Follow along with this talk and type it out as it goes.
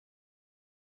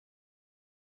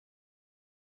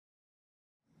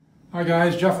Hi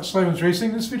guys, Jeff at Slavens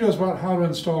Racing. This video is about how to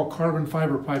install carbon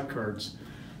fiber pipe cards.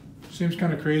 Seems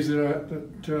kind of crazy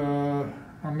that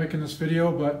I'm making this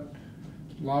video, but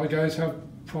a lot of guys have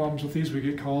problems with these. We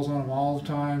get calls on them all the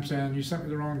time saying, you sent me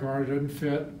the wrong card, it didn't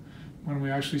fit, when we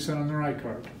actually sent them the right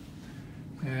card.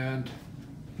 And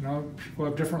you know, people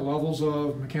have different levels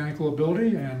of mechanical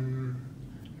ability, and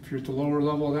if you're at the lower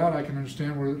level of that, I can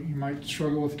understand where you might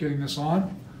struggle with getting this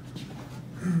on.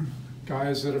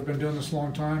 Guys that have been doing this a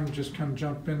long time just kind of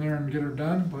jump in there and get it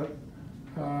done. But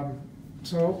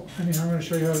so anyhow, I'm going to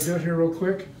show you how to do it here real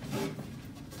quick.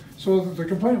 So the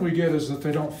complaint we get is that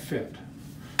they don't fit.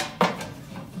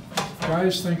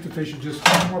 Guys think that they should just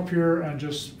come up here and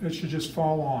it should just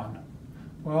fall on.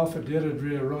 Well, if it did, it'd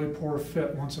be a really poor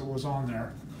fit once it was on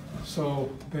there.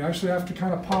 So they actually have to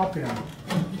kind of pop in,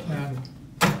 and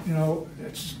you know,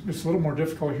 it's a little more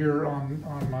difficult here on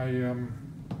my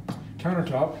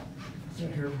countertop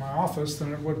here in my office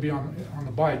than it would be on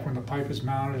the bike when the pipe is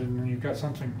mounted and you've got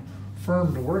something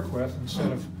firm to work with,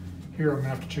 instead of here I'm going to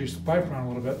have to chase the pipe around a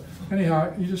little bit.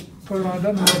 Anyhow, you just put it on. It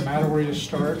doesn't really matter where you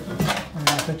start. I mean,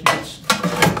 I think you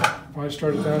could probably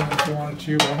start at that if you wanted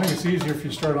to, but I think it's easier if you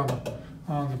start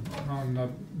on the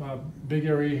big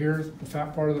area here, the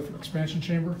fat part of the expansion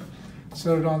chamber.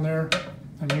 Set it on there,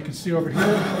 and you can see over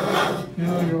here, you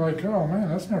know, you're like, oh man,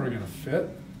 that's never going to fit.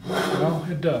 Well,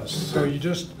 it does. So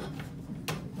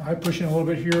I push in a little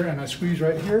bit here and I squeeze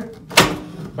right here,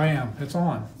 bam, it's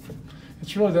on.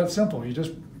 It's really that simple. You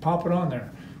just pop it on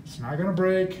there. It's not going to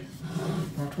break.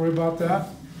 Don't have to worry about that.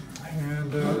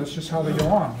 And that's just how they go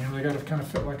on. You know, they got to kind of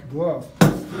fit like a glove.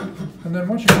 And then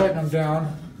once you tighten them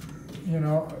down, you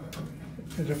know,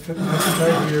 it'll fit nice and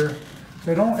tight here.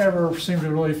 They don't ever seem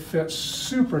to really fit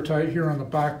super tight here on the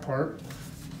back part.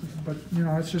 But you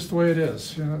know, it's just the way it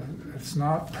is. You know, it's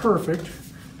not perfect,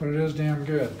 but it is damn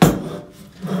good.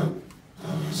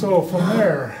 So from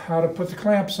there, how to put the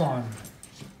clamps on.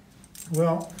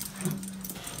 Well,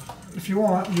 if you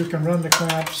want, you can run the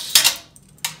clamps,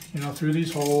 you know, through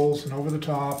these holes and over the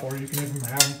top, or you can even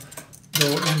have them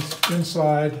go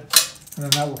inside, and then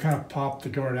that will kind of pop the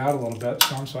guard out a little bit.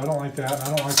 So I don't like that, and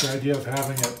I don't like the idea of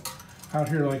having it out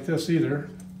here like this either.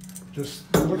 Just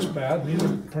looks bad. These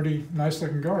are pretty nice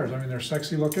looking guards. I mean, they're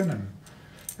sexy looking, and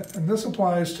this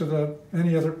applies to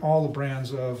all the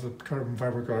brands of the carbon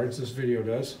fiber guards. This video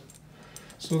does.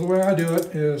 So the way I do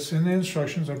it is in the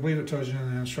instructions. I believe it tells you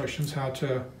in the instructions how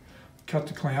to cut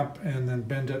the clamp and then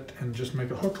bend it and just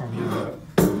make a hook on the end of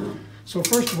it. So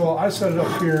first of all, I set it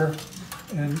up here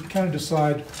and kind of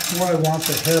decide where I want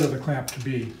the head of the clamp to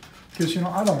be, because you know,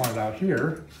 I don't want it out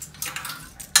here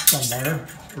somewhere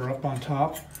or up on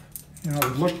top. You know, it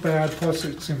would look bad, plus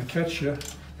it's going to catch you.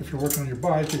 If you're working on your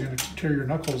bike, you're going to tear your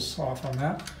knuckles off on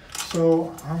that.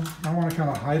 So I want to kind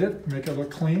of hide it, make it look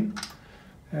clean,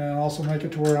 and also make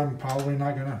it to where I'm probably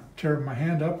not going to tear my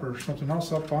hand up or something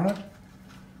else up on it.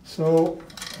 So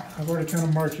I've already kind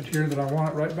of marked it here that I want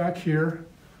it right back here.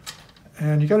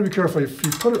 And you got to be careful. If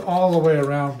you put it all the way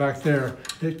around back there,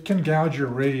 it can gouge your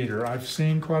radiator. I've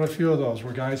seen quite a few of those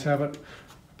where guys have it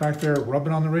back there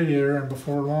rubbing on the radiator, and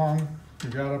before long,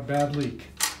 you've got a bad leak.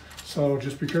 So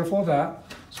just be careful of that.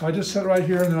 So I just set it right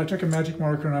here, and then I took a magic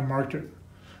marker and I marked it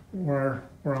where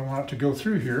I want it to go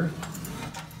through here.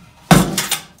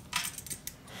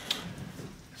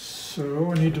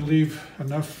 So I need to leave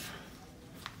enough.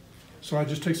 So I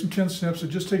just take some tin snips. It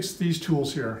just takes these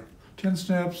tools here. Tin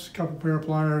snips, a couple pair of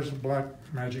pliers, a black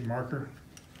magic marker.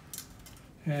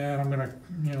 And I'm gonna,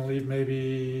 you know, leave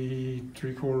maybe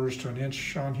 3/4 to an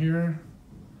inch on here.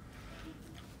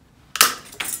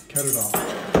 Cut it off.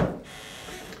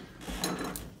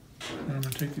 And I'm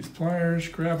going to take these pliers,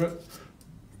 grab it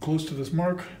close to this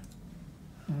mark.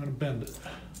 I'm going to bend it.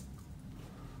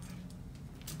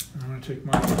 I'm going to take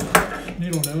my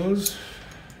needle nose,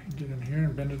 get in here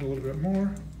and bend it a little bit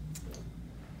more.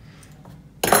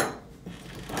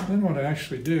 Then what I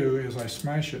actually do is I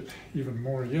smash it even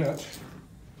more yet,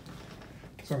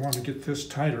 because I want to get this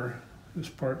tighter, this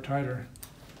part tighter.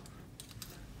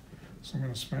 So I'm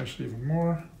going to smash it even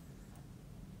more.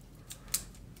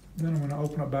 Then I'm going to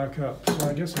open it back up. So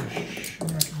I guess I can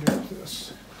do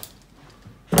this.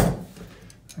 I'm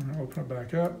going to open it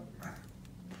back up.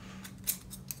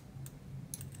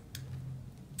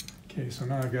 Okay, so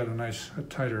now I've got a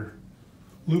tighter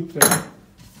loop there.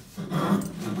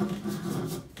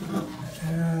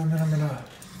 And then I'm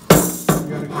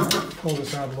going to pull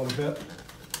this out a little bit.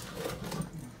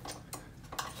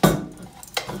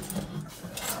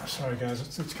 Sorry guys,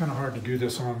 it's kind of hard to do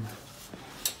this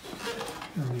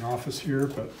in the office here,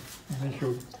 but I think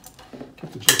you'll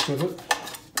get the gist of it.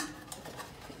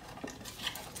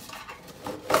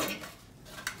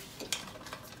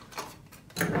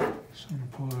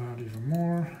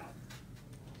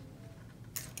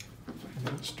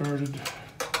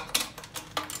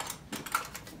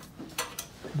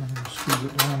 Squeeze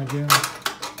it down again.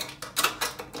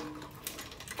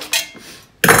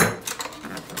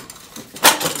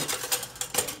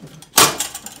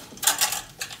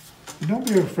 Don't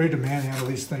be afraid to manhandle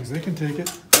these things. They can take it.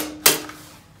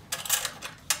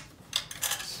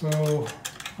 So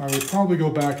I would probably go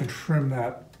back and trim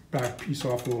that back piece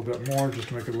off a little bit more just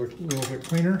to make it look a little bit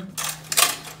cleaner.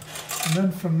 And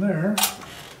then from there,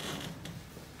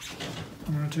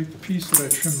 I'm going to take the piece that I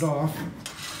trimmed off.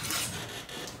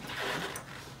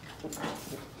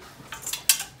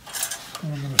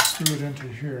 And I'm going to screw it into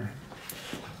here.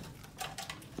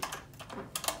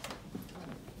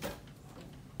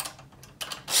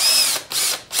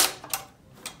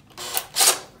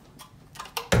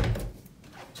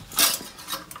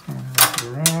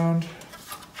 Around.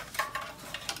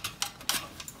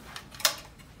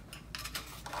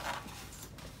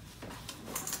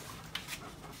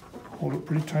 Hold it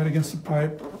pretty tight against the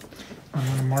pipe. I'm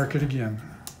going to mark it again.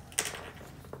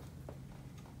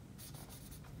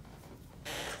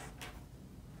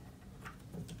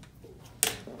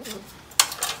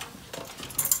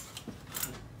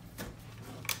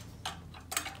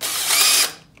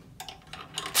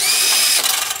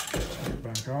 Take it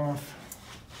back off.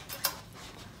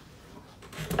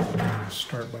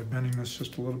 Start by bending this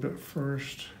just a little bit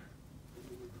first.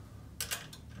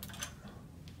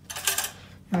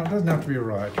 Now, it doesn't have to be a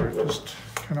right, right? Just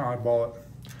kind of eyeball it.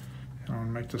 And I'm going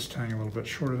to make this tang a little bit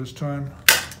shorter this time.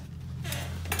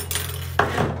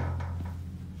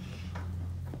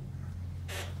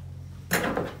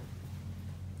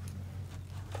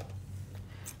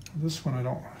 This one I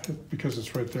don't, because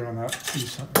it's right there on that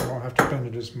piece, I don't have to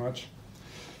bend it as much.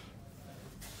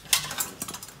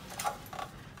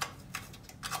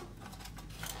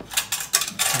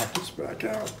 Pop this back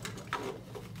out.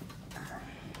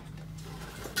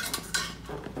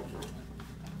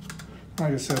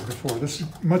 Like I said before, this is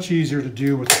much easier to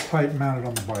do with the pipe mounted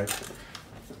on the bike.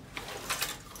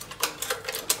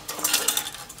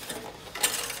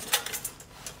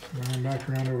 Going back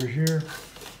around over here.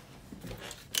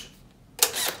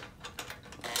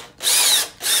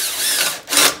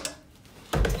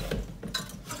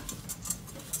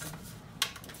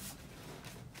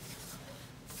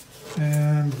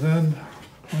 And then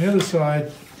on the other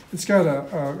side, it's got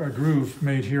a groove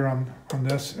made here on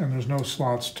this, and there's no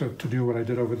slots to do what I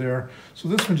did over there. So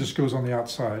this one just goes on the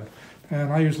outside.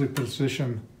 And I usually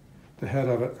position the head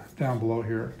of it down below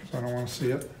here because I don't want to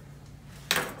see it.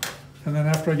 And then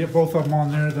after I get both of them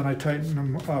on there, then I tighten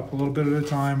them up a little bit at a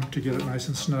time to get it nice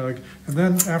and snug. And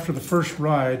then after the first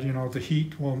ride, you know, the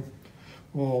heat will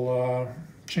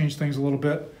change things a little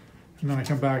bit. And then I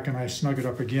come back and I snug it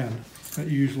up again. That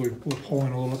usually will pull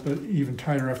in a little bit even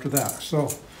tighter after that. So,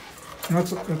 you know,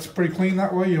 that's pretty clean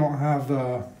that way. You don't have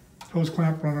the hose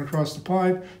clamp running across the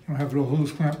pipe. You don't have the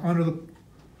hose clamp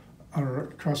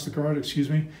across the guard, excuse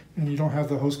me. And you don't have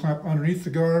the hose clamp underneath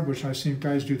the guard, which I've seen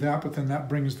guys do that, but then that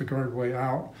brings the guard way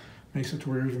out. Makes it to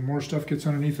where even more stuff gets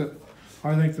underneath it.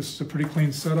 I think this is a pretty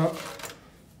clean setup.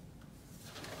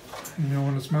 You know,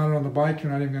 when it's mounted on the bike,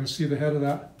 you're not even going to see the head of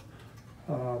that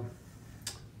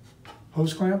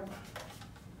hose clamp.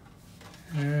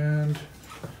 And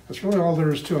that's really all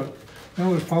there is to it. You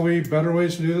know, there's probably better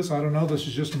ways to do this. I don't know. This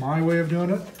is just my way of doing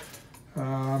it.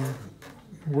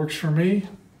 It works for me.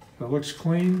 It looks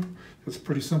clean. It's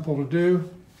pretty simple to do.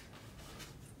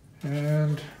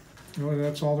 And really,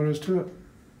 that's all there is to it.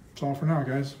 That's all for now,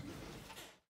 guys.